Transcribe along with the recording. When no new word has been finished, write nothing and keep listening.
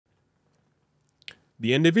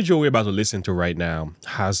The individual we're about to listen to right now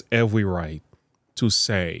has every right to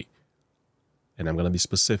say, and I'm going to be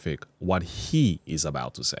specific, what he is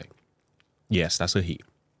about to say. Yes, that's a he.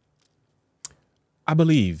 I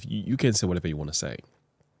believe you can say whatever you want to say.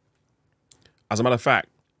 As a matter of fact,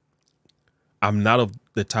 I'm not of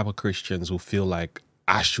the type of Christians who feel like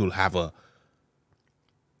I should have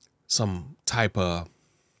some type of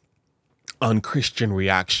unchristian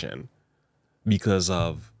reaction because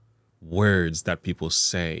of words that people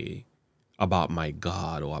say about my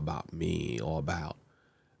God or about me or about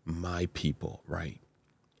my people, right?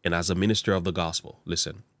 And as a minister of the gospel,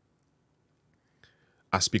 listen,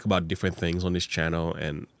 I speak about different things on this channel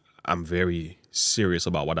and I'm very serious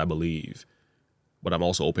about what I believe, but I'm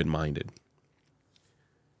also open-minded.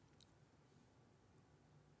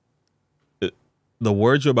 The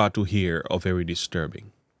words you're about to hear are very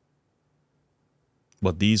disturbing,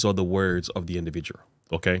 but these are the words of the individual,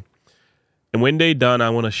 okay? And when they're done, I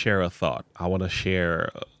want to share a thought. I want to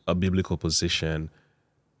share a biblical position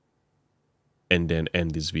and then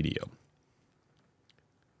end this video.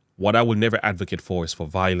 What I will never advocate for is for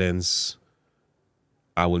violence.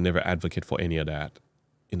 I will never advocate for any of that.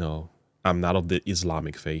 You know, I'm not of the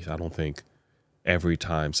Islamic faith. I don't think every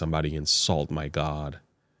time somebody insult my God,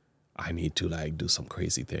 I need to like do some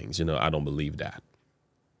crazy things. You know, I don't believe that.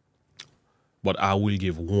 But I will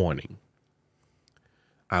give warning.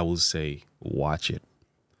 I will say, watch it.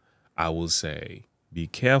 I will say, be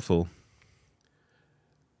careful.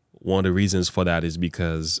 One of the reasons for that is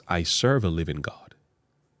because I serve a living God.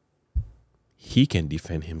 He can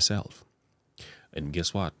defend himself. And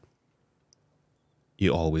guess what? He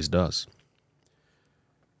always does.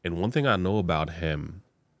 And one thing I know about him,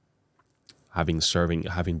 having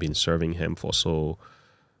been serving him for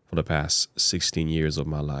the past 16 years of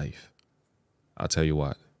my life, I'll tell you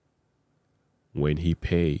what, when he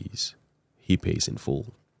pays in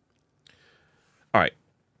full. All right,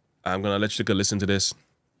 I'm going to let you take a listen to this.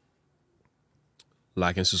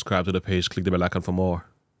 Like and subscribe to the page. Click the bell icon for more.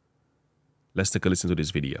 Let's take a listen to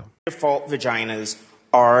this video. Default vaginas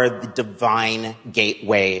are the divine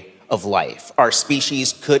gateway of life. Our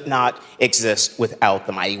species could not exist without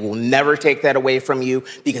them. I will never take that away from you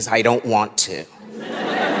because I don't want to.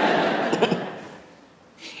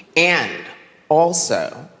 And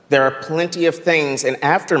also, there are plenty of things an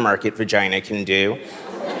aftermarket vagina can do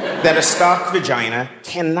that a stock vagina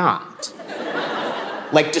cannot.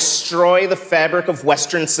 Like destroy the fabric of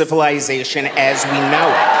Western civilization as we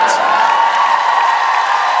know it.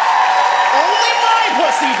 Only my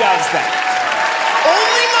pussy does that.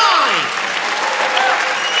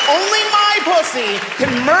 Only my pussy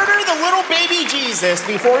can murder the little baby Jesus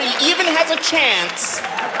before he even has a chance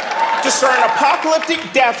to start an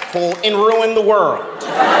apocalyptic death cult and ruin the world.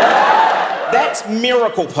 That's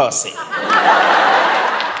miracle pussy.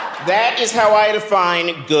 That is how I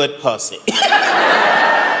define good pussy.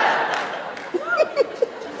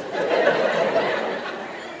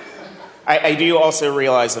 I do also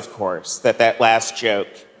realize, of course, that last joke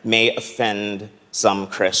may offend some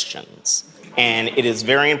Christians. And it is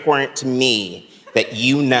very important to me that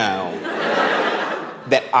you know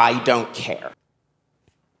that I don't care.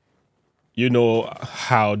 You know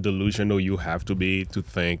how delusional you have to be to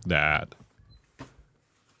think that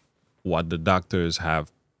what the doctors have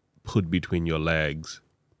put between your legs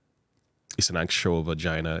is an actual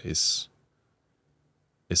vagina, is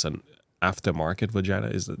an aftermarket vagina.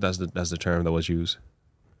 That's the term that was used.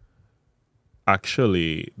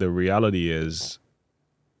 Actually, the reality is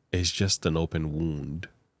it's just an open wound.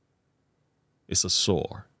 It's a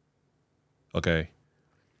sore. Okay?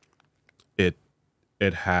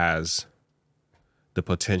 It has the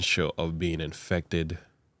potential of being infected.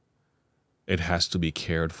 It has to be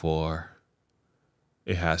cared for.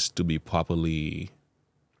 It has to be properly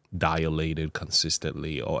dilated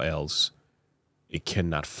consistently, or else it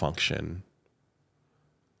cannot function.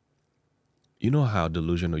 You know how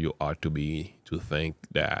delusional you are to be to think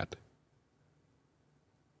that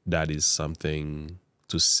that is something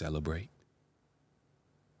to celebrate.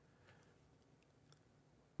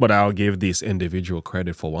 But I'll give this individual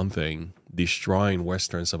credit for one thing: destroying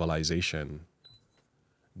Western civilization.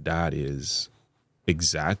 That is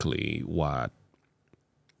exactly what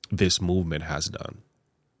this movement has done.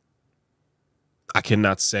 I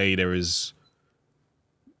cannot say there's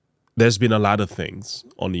been a lot of things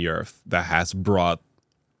on the earth that has brought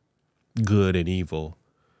good and evil.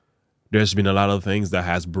 There's been a lot of things that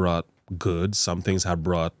has brought good. Some things have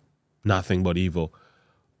brought nothing but evil.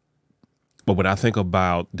 But when I think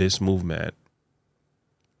about this movement,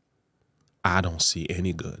 I don't see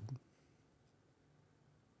any good.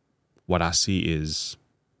 What I see is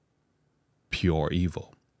pure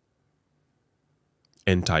evil.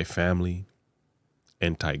 Anti-family,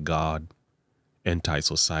 anti-God,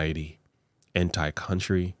 anti-society,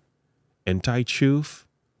 anti-country, anti-truth,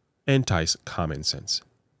 anti-common sense.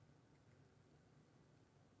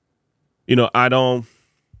 You know, I don't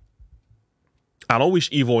wish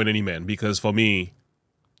evil in any man, because for me,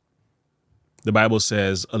 the Bible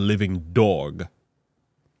says a living dog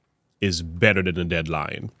is better than a dead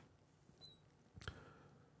lion.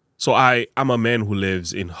 So I'm a man who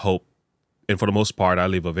lives in hope. And for the most part, I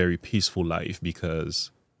live a very peaceful life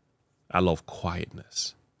because I love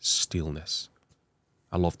quietness, stillness.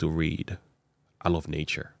 I love to read. I love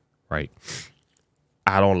nature, right?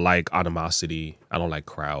 I don't like animosity. I don't like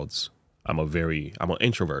crowds. I'm an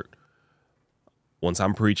introvert. Once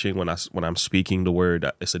I'm preaching, when I'm speaking the word,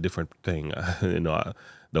 it's a different thing.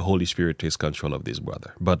 The Holy Spirit takes control of this,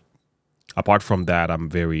 brother. But apart from that, I'm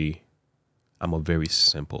a very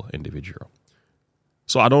simple individual.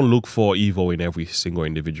 So I don't look for evil in every single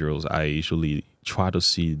individual. I usually try to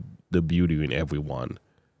see the beauty in everyone.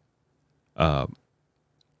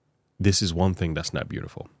 This is one thing that's not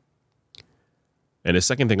beautiful. And the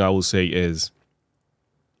second thing I will say is,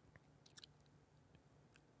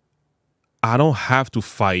 I don't have to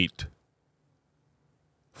fight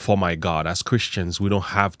for my God. As Christians, we don't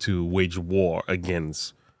have to wage war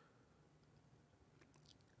against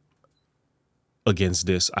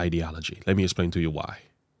this ideology. Let me explain to you why.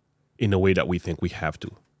 In the way that we think we have to.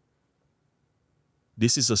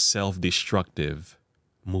 This is a self-destructive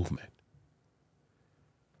movement.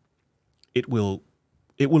 It will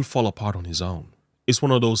fall apart on its own. It's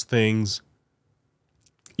one of those things,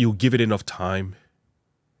 you give it enough time,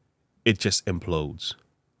 it just implodes.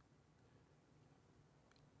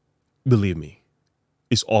 Believe me,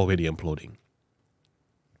 it's already imploding.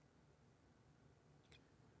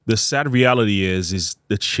 The sad reality is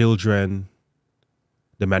the children,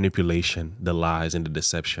 the manipulation, the lies, and the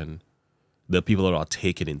deception, the people that are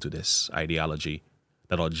taken into this ideology,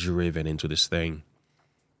 that are driven into this thing,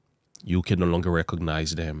 you can no longer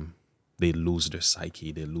recognize them. They lose their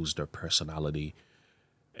psyche, they lose their personality,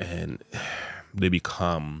 and they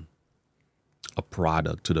become a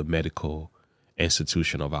product to the medical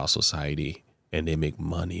institution of our society, and they make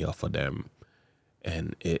money off of them.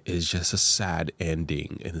 And it is just a sad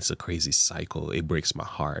ending, and it's a crazy cycle. It breaks my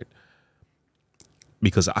heart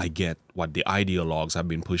because I get what the ideologues have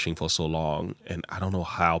been pushing for so long, and I don't know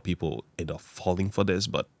how people end up falling for this,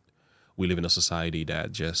 but we live in a society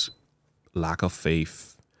that just lack of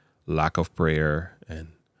faith, lack of prayer, and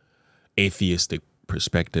atheistic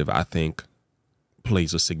perspective, I think,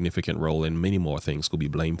 plays a significant role, and many more things could be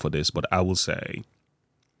blamed for this. But I will say,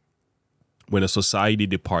 when a society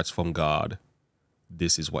departs from God,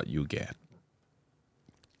 this is what you get.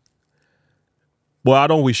 Well, I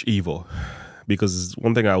don't wish evil, because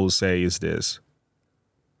one thing I will say is this: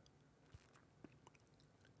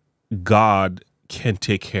 God can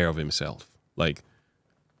take care of himself. Like,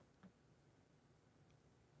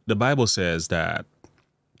 the Bible says that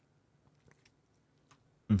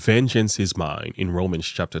vengeance is mine in Romans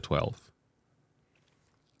chapter 12.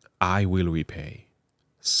 I will repay,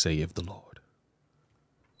 saith the Lord.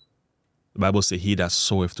 The Bible says, he that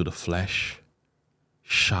soweth to the flesh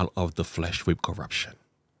shall of the flesh reap corruption.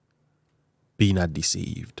 Be not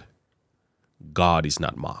deceived. God is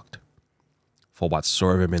not mocked. For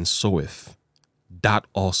whatsoever man soweth, that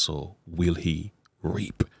also will he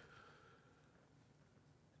reap.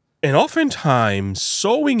 And oftentimes,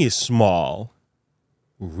 sowing is small,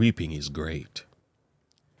 reaping is great.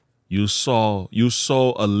 You sow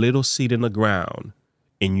a little seed in the ground,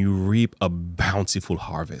 and you reap a bountiful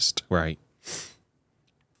harvest, right?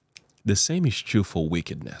 The same is true for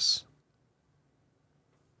wickedness.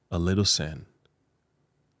 A little sin,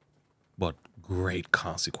 but great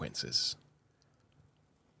consequences.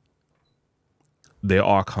 There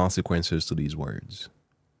are consequences to these words.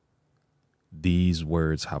 These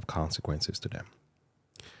words have consequences to them.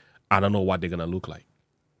 I don't know what they're going to look like.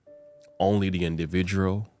 Only the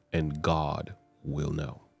individual and God will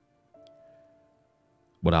know.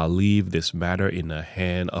 But I'll leave this matter in the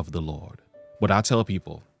hand of the Lord. But I tell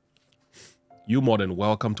people, you're more than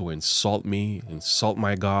welcome to insult me, insult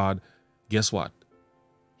my God. Guess what?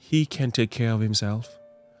 He can take care of himself.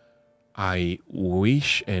 I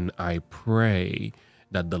wish and I pray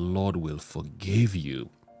that the Lord will forgive you,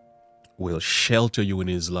 will shelter you in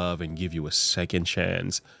his love and give you a second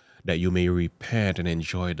chance, that you may repent and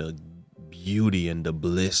enjoy the beauty and the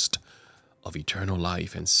bliss of eternal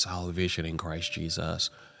life and salvation in Christ Jesus.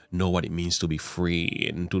 Know what it means to be free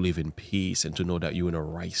and to live in peace, and to know that you're in a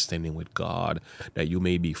right standing with God, that you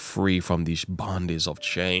may be free from these bondages of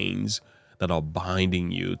chains that are binding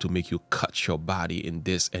you to make you cut your body in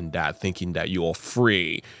this and that, thinking that you are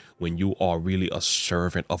free when you are really a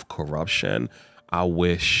servant of corruption. I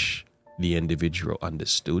wish the individual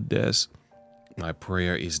understood this. My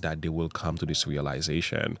prayer is that they will come to this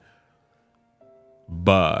realization.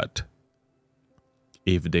 But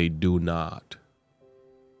if they do not,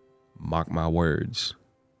 mark my words,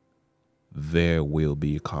 there will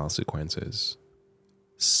be consequences.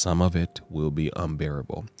 Some of it will be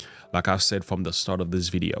unbearable. Like I've said from the start of this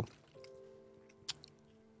video,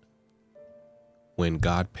 when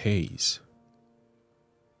God pays,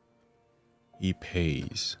 he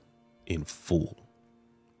pays in full.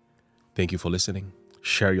 Thank you for listening.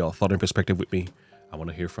 Share your thought and perspective with me. I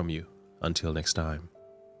want to hear from you. Until next time,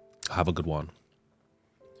 have a good one.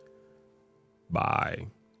 Bye.